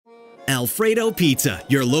Alfredo Pizza,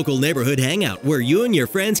 your local neighborhood hangout where you and your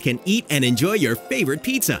friends can eat and enjoy your favorite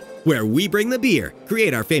pizza. Where we bring the beer,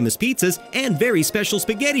 create our famous pizzas, and very special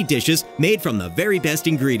spaghetti dishes made from the very best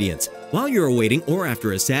ingredients. While you're waiting or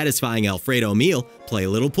after a satisfying Alfredo meal, play a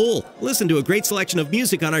little pool, listen to a great selection of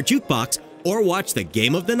music on our jukebox, or watch the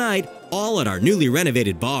game of the night, all at our newly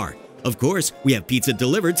renovated bar. Of course, we have pizza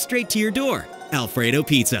delivered straight to your door. Alfredo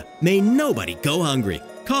Pizza. May nobody go hungry.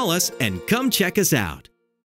 Call us and come check us out.